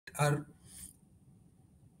our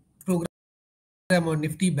program on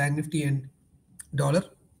Nifty, Bank Nifty and dollar.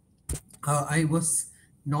 I was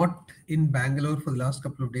not in Bangalore for the last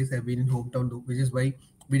couple of days. I've been in hometown, which is why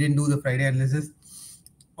we didn't do the Friday analysis,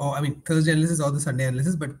 or I mean Thursday analysis or the Sunday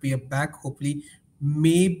analysis. But we are back. Hopefully,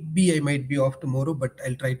 maybe I might be off tomorrow, but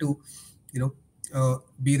I'll try to,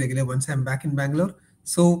 be regular once I'm back in Bangalore.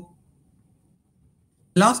 So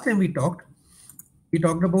last time we talked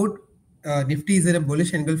about Nifty is in a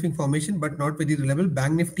bullish engulfing formation, but not very reliable.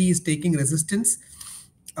 Bank Nifty is taking resistance.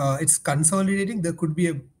 It's consolidating. There could be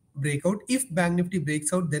a breakout. If Bank Nifty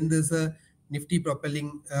breaks out, then there's a Nifty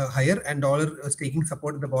propelling higher, and dollar is taking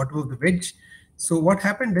support at the bottom of the wedge. So what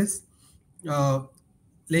happened is,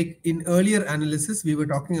 like in earlier analysis, we were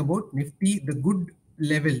talking about Nifty. The good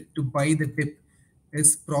level to buy the dip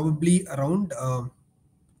is probably around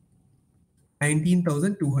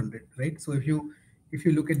 19,200, right? So if you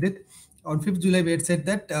look at it, on 5th July, we had said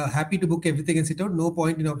that happy to book everything and sit out. No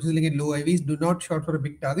point in optioning at low IVs. Do not short for a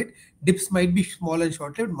big target. Dips might be small and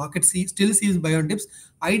short-lived. Market still sees buy on dips.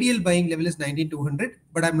 Ideal buying level is 19,200,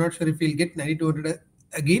 but I'm not sure if we'll get 19,200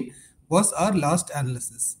 again. Was our last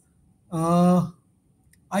analysis.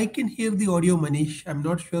 I can hear the audio, Manish. I'm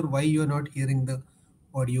not sure why you're not hearing the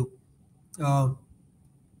audio.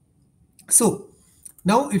 So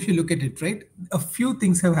now if you look at it, right, a few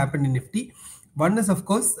things have happened in Nifty. One is, of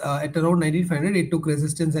course, at around 19,500, it took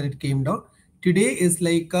resistance and it came down. Today is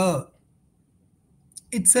like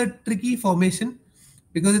it's a tricky formation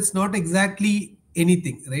because it's not exactly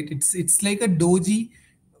anything, right? It's like a doji.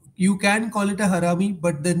 You can call it a harami,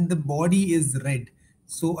 but then the body is red.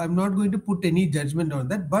 So I'm not going to put any judgment on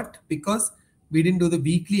that. But because we didn't do the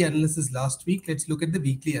weekly analysis last week, let's look at the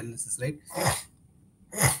weekly analysis, right?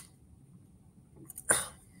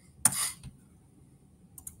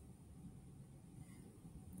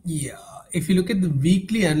 Yeah, if you look at the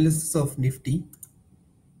weekly analysis of Nifty,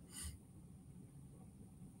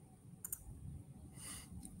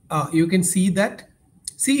 you can see that,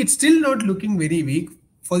 it's still not looking very weak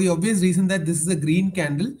for the obvious reason that this is a green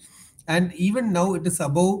candle. And even now it is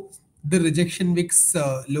above the rejection wicks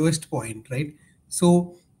lowest point, right?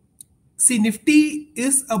 So see, Nifty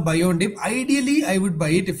is a buy on dip. Ideally, I would buy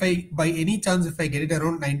it if I, by any chance, if I get it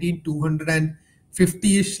around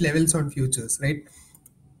 19,250-ish levels on futures, right?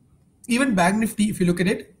 Even Bank Nifty, if you look at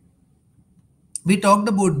it, we talked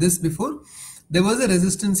about this before. There was a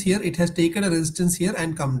resistance here. It has taken a resistance here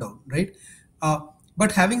and come down, right?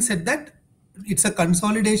 But having said that, it's a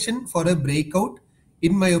consolidation for a breakout.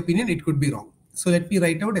 In my opinion, it could be wrong. So let me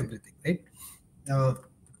write out everything, right?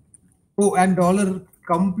 Oh, and dollar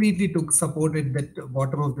completely took support at that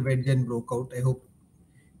bottom of the wedge and broke out. I hope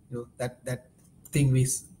that thing we,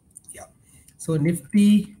 yeah. So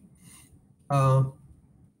Nifty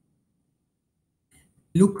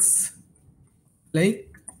looks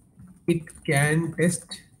like it can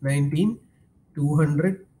test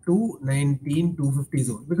 19,200 to 19,250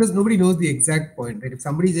 zone, because nobody knows the exact point, right? If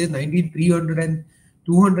somebody says 19,300 and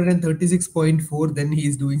 236.4, then he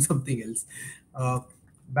is doing something else.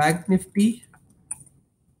 Bank Nifty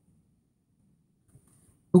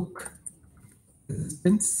took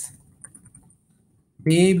resistance,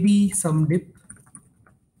 maybe some dip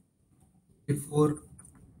before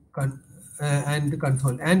and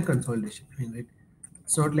consolidation, right?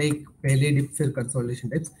 It's not like Pele dips or consolidation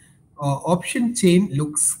dips. Option chain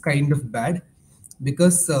looks kind of bad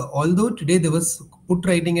because although today there was put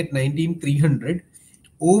writing at 19,300,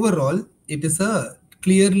 overall it is a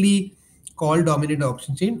clearly call dominated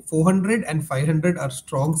option chain. 400 and 500 are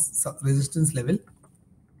strong resistance level.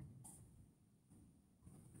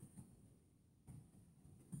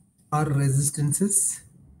 Our resistances.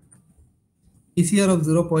 PCR of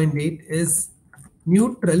 0.8 is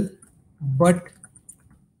neutral but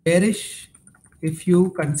bearish if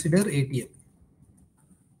you consider ATM.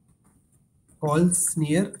 Calls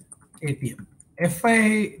near ATM.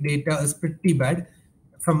 FII data is pretty bad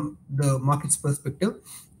from the market's perspective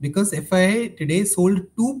because FII today sold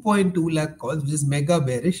 2.2 lakh calls, which is mega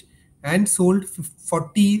bearish, and sold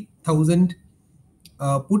 40,000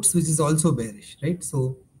 puts, which is also bearish, right?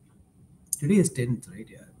 So today is 10th, right?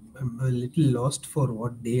 Yeah, I'm a little lost for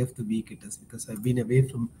what day of the week it is because I've been away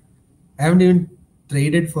from, I haven't even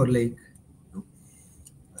traded for like,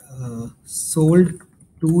 sold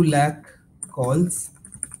 2 lakh calls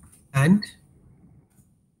and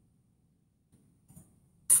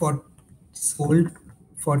sold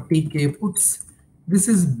 40k puts. This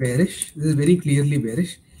is bearish. This is very clearly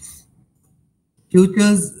bearish.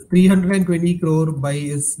 Futures 320 crore buy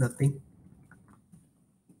is nothing.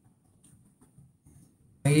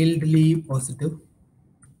 Mildly positive.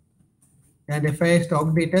 And FII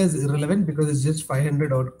stock data is irrelevant because it's just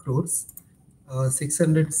 500 odd crores.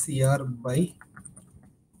 600 CR by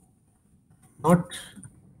not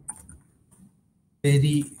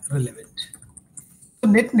very relevant. So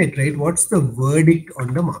net, right? What's the verdict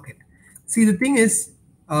on the market? See, the thing is,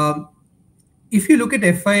 if you look at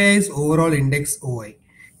FII's overall index OI,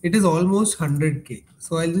 it is almost 100K.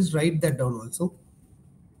 So I'll just write that down also.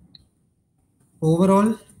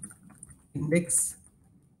 Overall index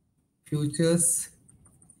futures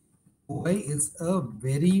OI is a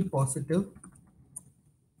very positive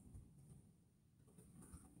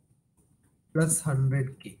plus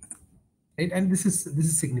 100K, right? And this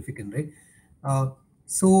is significant, right?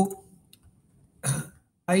 So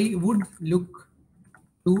I would look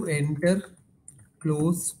to enter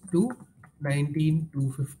close to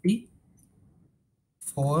 19,250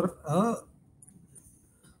 for a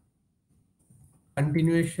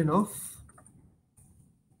continuation of.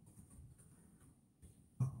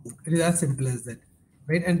 It is as simple as that,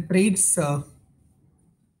 right? And trades.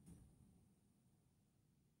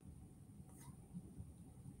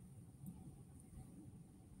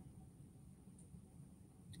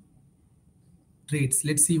 Trades.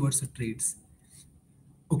 Let's see what's the trades.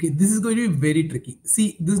 Okay, this is going to be very tricky.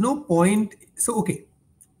 See, there's no point. So, okay,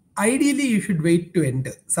 ideally you should wait to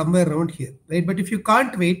enter somewhere around here, right? But if you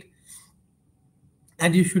can't wait,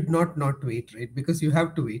 and you should not wait, right? Because you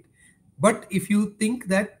have to wait. But if you think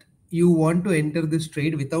that you want to enter this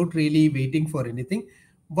trade without really waiting for anything,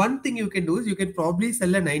 one thing you can do is you can probably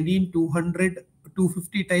sell a 19,200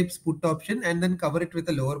 250 types put option and then cover it with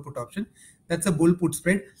a lower put option. That's a bull put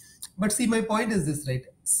spread. But see, my point is this, right?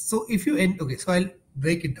 So if you end, okay, so I'll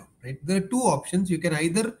break it down, right? There are two options. You can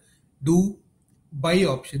either do buy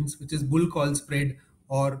options, which is bull call spread,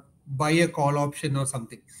 or buy a call option or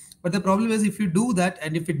something. But the problem is if you do that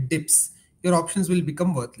and if it dips, your options will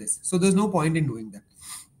become worthless. So there's no point in doing that,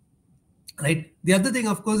 right? The other thing,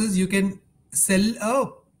 of course, is you can sell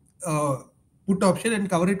a put option and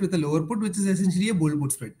cover it with a lower put, which is essentially a bull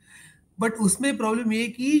put spread. But उसमें problem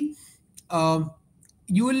ये कि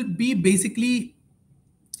you will be basically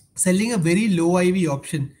selling a very low IV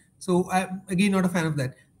option. So I'm again not a fan of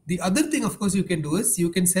that. The other thing, of course, you can do is you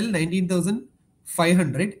can sell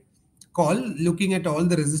 19,500 call looking at all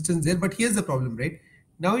the resistance there. But here's the problem, right?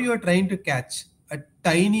 Now you are trying to catch a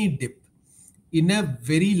tiny dip in a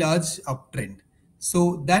very large uptrend.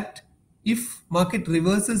 So that if market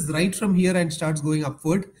reverses right from here and starts going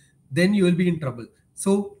upward, then you will be in trouble.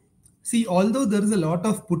 So see, although there is a lot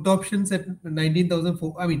of put options at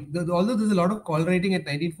 19,004, I mean, although there's a lot of call writing at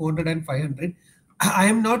 19,400 and 500, I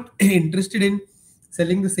am not interested in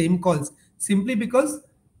selling the same calls simply because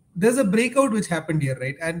there's a breakout which happened here,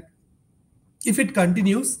 right? And if it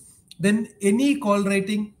continues, then any call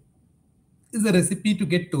writing is a recipe to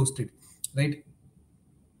get toasted, right?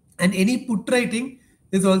 And any put writing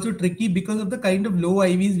is also tricky because of the kind of low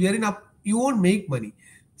IVs we are in. Up, you won't make money.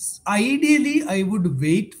 Ideally, I would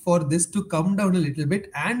wait for this to come down a little bit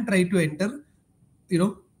and try to enter,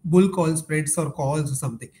 bull call spreads or calls or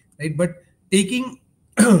something, right? But taking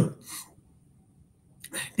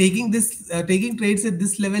taking trades at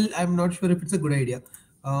this level, I'm not sure if it's a good idea.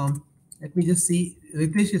 Let me just see.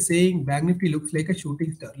 Ritesh is saying Bank Nifty looks like a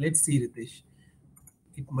shooting star. Let's see, Ritesh.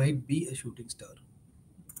 It might be a shooting star.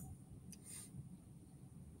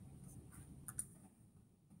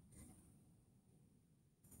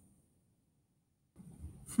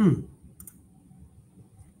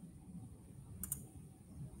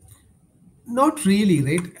 Not really,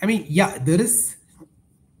 right? I mean, yeah, there is.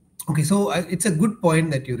 Okay, so it's a good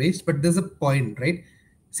point that you raised, but there's a point, right?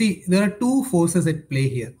 See, there are two forces at play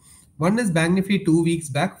here. One is Bank Nifty 2 weeks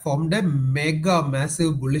back formed a mega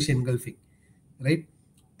massive bullish engulfing, right?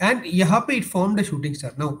 And yahan pe it formed a shooting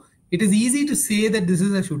star. Now, it is easy to say that this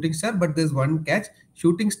is a shooting star, but there's one catch.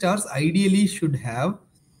 Shooting stars ideally should have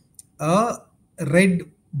a red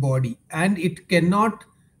body and it cannot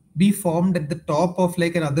be formed at the top of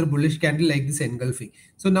like another bullish candle like this engulfing.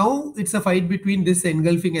 So now it's a fight between this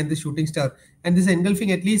engulfing and the shooting star, and this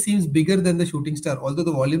engulfing at least seems bigger than the shooting star, although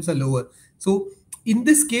the volumes are lower. So in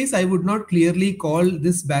this case, I would not clearly call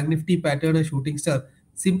this Bank Nifty pattern a shooting star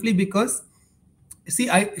simply because see,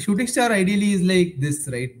 shooting star ideally is like this,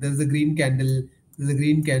 right? There's a green candle, there's a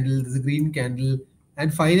green candle, there's a green candle,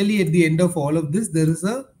 and finally at the end of all of this, there is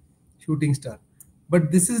a shooting star.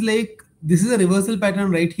 But this is a reversal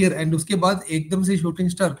pattern right here, and uske baad ekdam se shooting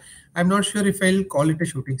star. I'm not sure if I'll call it a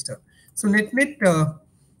shooting star. So net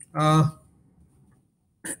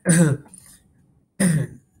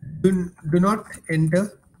do not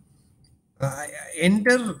enter.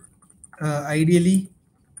 Enter ideally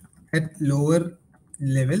at lower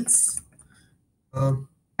levels And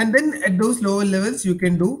then at those lower levels, you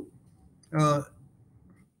can do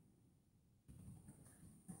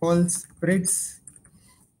call spreads,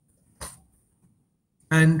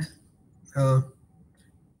 and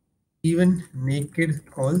even naked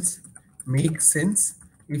calls make sense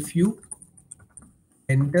if you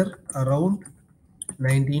enter around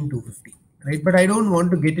 19,250, right? But I don't want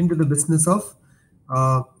to get into the business of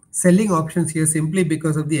selling options here simply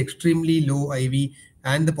because of the extremely low IV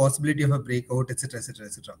and the possibility of a breakout, etc., etc.,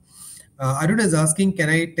 etc. Arun is asking, can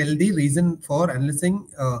I tell the reason for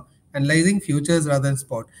analyzing futures rather than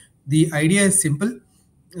spot? The idea is simple.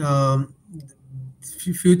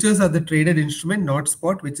 Futures are the traded instrument, not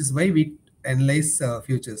spot, which is why we analyze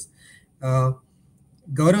futures.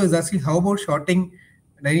 Gaurav is asking, how about shorting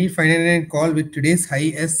 19,599 call with today's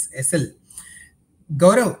high as SL?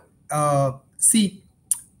 Gaurav, see,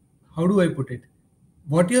 how do I put it?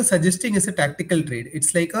 What you're suggesting is a tactical trade.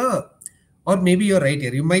 It's like or maybe you're right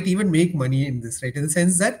here. You might even make money in this, right? In the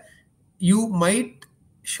sense that you might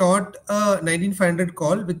short a 19,500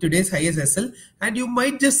 call with today's highest SL, and you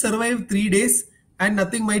might just survive 3 days and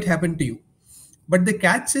nothing might happen to you. But the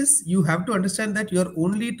catch is you have to understand that you're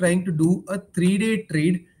only trying to do a 3-day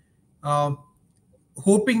trade,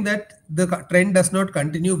 hoping that the trend does not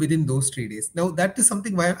continue within those 3 days. Now that is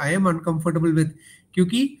something why I am uncomfortable with,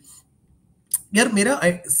 क्योंकि यार मेरा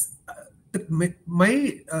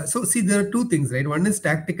so see, there are two things, right? One is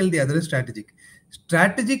tactical, the other is strategic.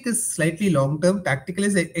 Strategic is slightly long term, tactical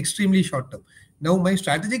is extremely short term. Now my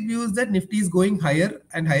strategic view is that Nifty is going higher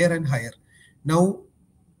and higher and higher. Now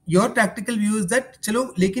your tactical view is that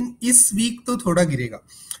chalo lekin is week to thoda girega.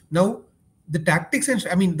 Now the tactics and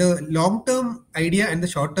the long term idea and the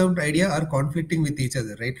short term idea are conflicting with each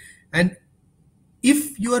other, right? And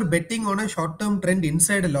if you are betting on a short-term trend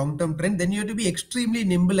inside a long-term trend, then you have to be extremely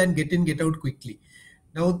nimble and get in, get out quickly.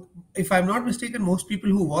 Now, if I'm not mistaken, most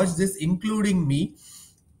people who watch this, including me,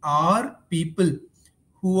 are people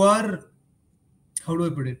who are, how do I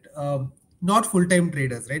put it, not full-time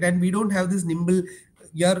traders, right? And we don't have this nimble,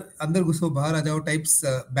 yaar andar ghuso bahar aa jao types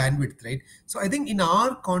bandwidth, right? So I think in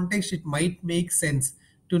our context, it might make sense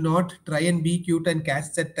to not try and be cute and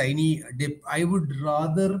catch that tiny dip. I would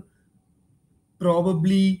rather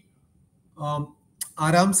probably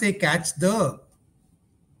आराम से catch the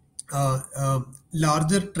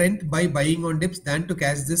larger trend by buying on dips than to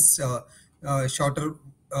catch this shorter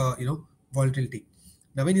volatility.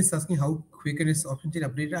 Naveen is asking how quick is option chain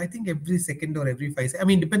updated. I think every second or every 5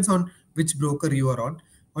 seconds. Depends on which broker you are on.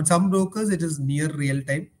 On some brokers it is near real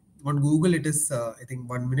time. On Google it is I think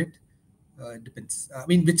 1 minute. It depends.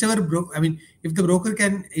 Whichever if the broker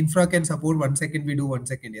infra can support 1 second, we do 1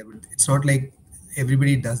 second here. But it's not like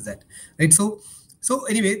everybody does that, right? So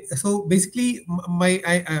anyway, so basically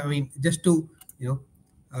just to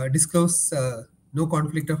disclose, no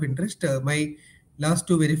conflict of interest. My last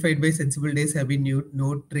 2 verified by sensible days have been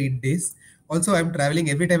no trade days. Also, I'm traveling.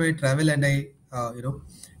 Every time I travel and I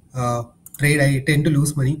trade, I tend to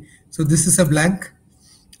lose money. So this is a blank.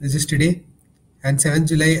 This is today, and 7th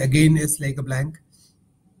July again is like a blank.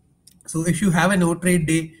 So if you have a no trade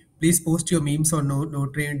day, please post your memes on no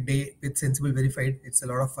trade day with sensible verified. It's a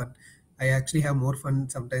lot of fun. I actually have more fun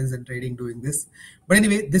sometimes than trading doing this. But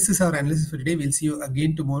anyway, this is our analysis for today. We'll see you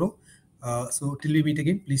again tomorrow. So till we meet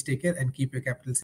again, please take care and keep your capital safe.